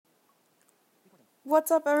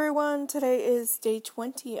What's up, everyone? Today is day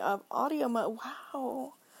 20 of audio mode.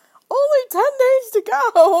 Wow. Only 10 days to go.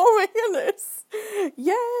 Oh my goodness.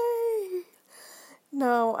 Yay.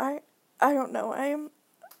 No, I don't know.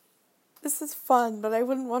 This is fun, but I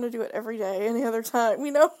wouldn't want to do it every day any other time,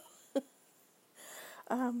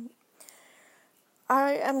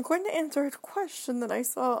 I am going to answer a question that I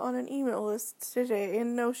saw on an email list today,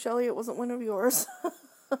 and no, Shelly, it wasn't one of yours.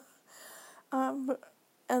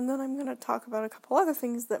 And then I'm going to talk about a couple other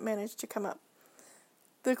things that managed to come up.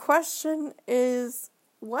 The question is,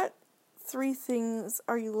 what 3 things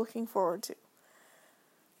are you looking forward to?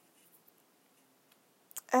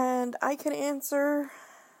 And I can answer,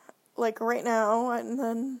 right now, and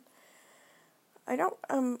then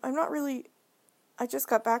I'm not really, I just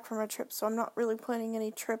got back from a trip, so I'm not really planning any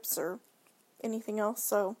trips or anything else,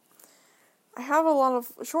 so I have a lot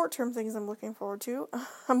of short-term things I'm looking forward to.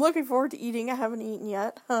 I'm looking forward to eating. I haven't eaten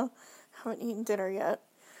yet. Haven't eaten dinner yet.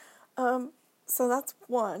 So that's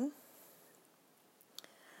one.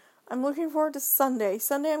 I'm looking forward to Sunday.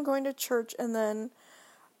 Sunday I'm going to church, and then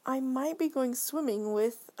I might be going swimming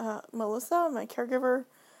with Melissa, my caregiver.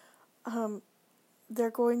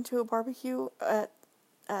 They're going to a barbecue at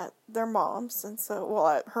their mom's, and so,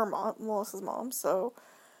 at her mom, Melissa's mom, so,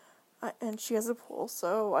 and she has a pool,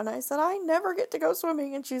 so, and I said, I never get to go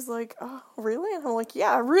swimming, and she's like, oh, really? And I'm like,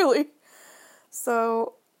 yeah, really?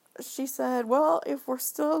 So, she said, well, if we're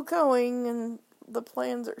still going, and the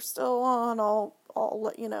plans are still on, I'll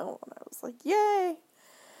let you know, and I was like, yay!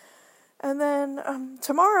 And then,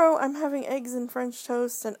 tomorrow, I'm having eggs and French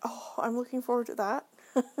toast, and, I'm looking forward to that.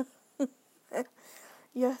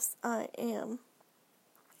 Yes, I am.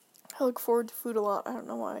 I look forward to food a lot. I don't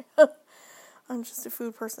know why. I'm just a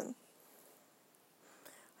food person,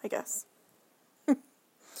 I guess.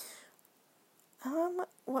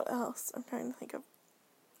 What else? I'm trying to think of.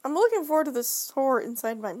 I'm looking forward to the sore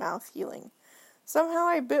inside my mouth healing. Somehow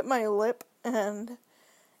I bit my lip and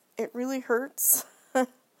it really hurts.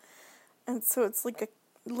 And so it's like a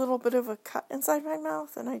little bit of a cut inside my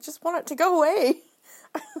mouth and I just want it to go away.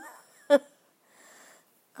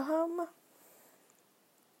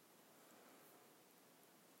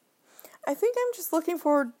 I think I'm just looking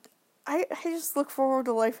forward, I just look forward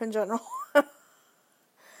to life in general.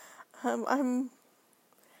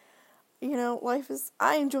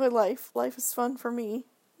 I enjoy life. Life is fun for me.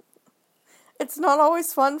 It's not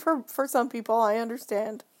always fun for some people, I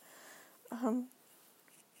understand.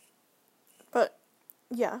 But,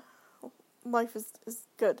 yeah, life is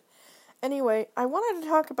good. Anyway, I wanted to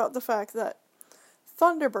talk about the fact that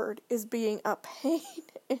Thunderbird is being a pain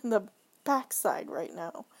in the backside right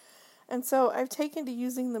now. And so I've taken to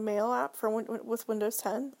using the Mail app with Windows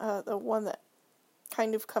 10, the one that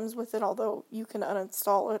kind of comes with it, although you can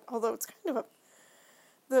uninstall it, although it's kind of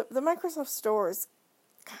the Microsoft Store is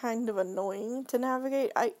kind of annoying to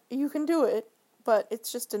navigate. You can do it, but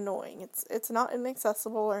it's just annoying. It's not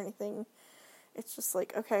inaccessible or anything. It's just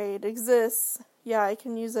like, okay, it exists. Yeah, I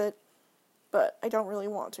can use it, but I don't really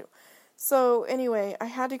want to. So anyway, I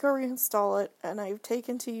had to go reinstall it, and I've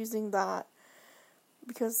taken to using that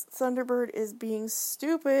because Thunderbird is being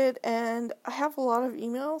stupid, and I have a lot of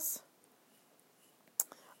emails.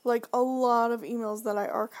 Like, a lot of emails that I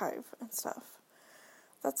archive and stuff.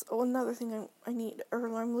 That's another thing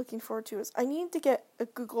I'm looking forward to, is I need to get a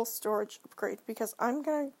Google storage upgrade, because I'm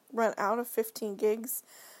going to run out of 15 gigs.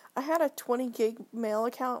 I had a 20 gig mail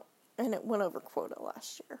account, and it went over quota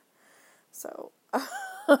last year. So,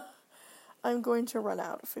 I'm going to run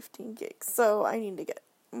out of 15 gigs, so I need to get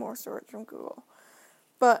more storage from Google.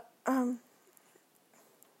 But,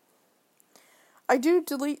 I do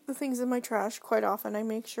delete the things in my trash quite often. I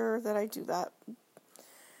make sure that I do that.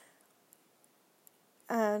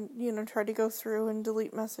 And, try to go through and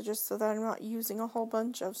delete messages so that I'm not using a whole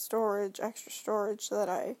bunch of extra storage, so that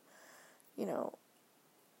I,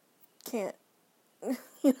 can't,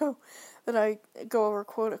 that I go over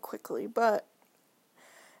quota quickly. But,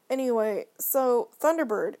 anyway, so,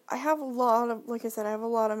 Thunderbird, I have a lot of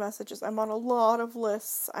messages. I'm on a lot of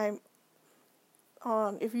lists.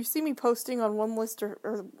 If you see me posting on one list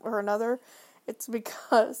or another, it's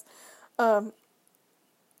because, I'm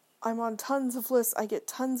on tons of lists. I get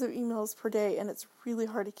tons of emails per day, and it's really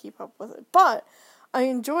hard to keep up with it. But I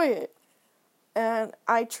enjoy it. And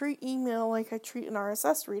I treat email like I treat an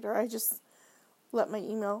RSS reader. I just let my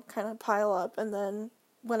email kind of pile up, and then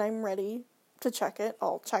when I'm ready to check it,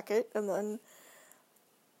 I'll check it, and then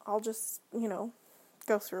I'll just,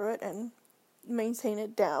 go through it and maintain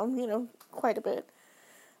it down, quite a bit.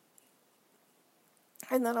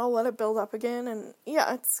 And then I'll let it build up again, and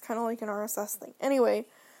yeah, it's kind of like an RSS thing. Anyway,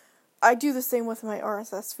 I do the same with my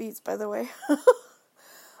RSS feeds, by the way.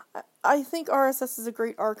 I think RSS is a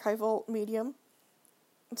great archival medium.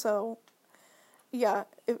 So, yeah,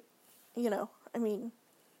 I mean,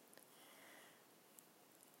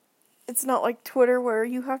 it's not like Twitter where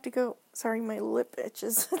you have to go, sorry, my lip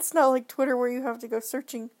itches. It's not like Twitter where you have to go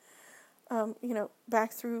searching,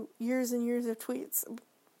 back through years and years of tweets.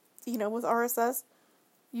 With RSS,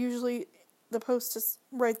 usually the post is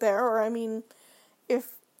right there, or,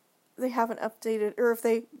 if they haven't updated, or if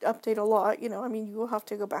they update a lot, you will have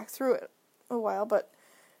to go back through it a while, but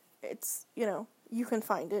it's, you can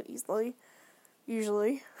find it easily,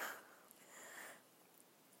 usually.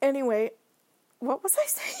 Anyway, what was I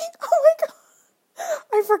saying? Oh my god,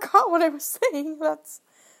 I forgot what I was saying. That's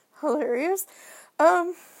hilarious.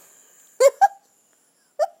 Oh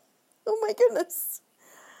my goodness.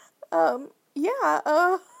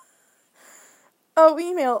 Yeah,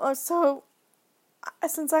 email. So,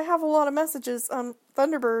 since I have a lot of messages,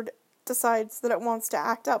 Thunderbird decides that it wants to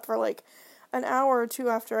act up for like an hour or two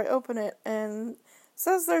after I open it and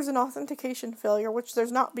says there's an authentication failure, which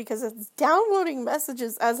there's not because it's downloading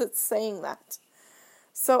messages as it's saying that.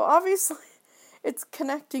 So obviously it's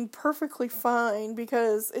connecting perfectly fine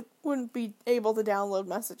because it wouldn't be able to download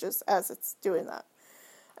messages as it's doing that.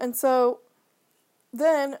 And so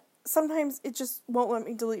then sometimes it just won't let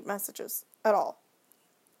me delete messages at all.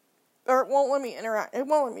 Or it won't let me interact. It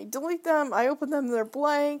won't let me delete them. I open them, they're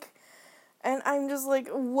blank. And I'm just like,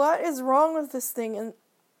 what is wrong with this thing? And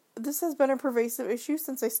this has been a pervasive issue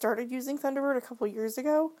since I started using Thunderbird a couple years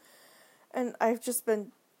ago. And I've just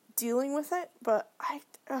been dealing with it. But I'm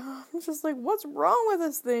just like, what's wrong with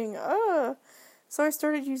this thing? So I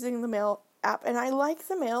started using the Mail app. And I like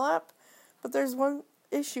the Mail app. But there's one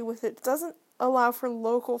issue with it. It doesn't allow for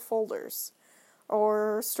local folders.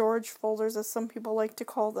 Or storage folders, as some people like to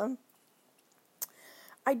call them.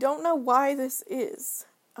 I don't know why this is.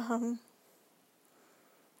 I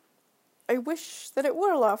wish that it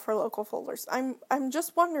would allow for local folders. I'm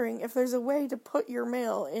just wondering if there's a way to put your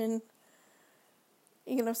mail in,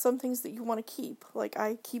 some things that you want to keep. Like,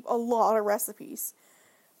 I keep a lot of recipes.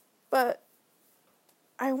 But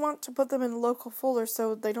I want to put them in local folders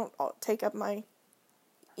so they don't take up my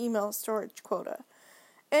email storage quota.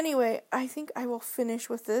 Anyway, I think I will finish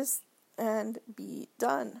with this and be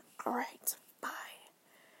done. Alright, bye.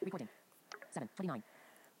 Recording. 7:29.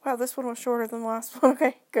 Wow, this one was shorter than the last one.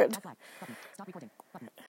 Okay, good. Stop recording. Button.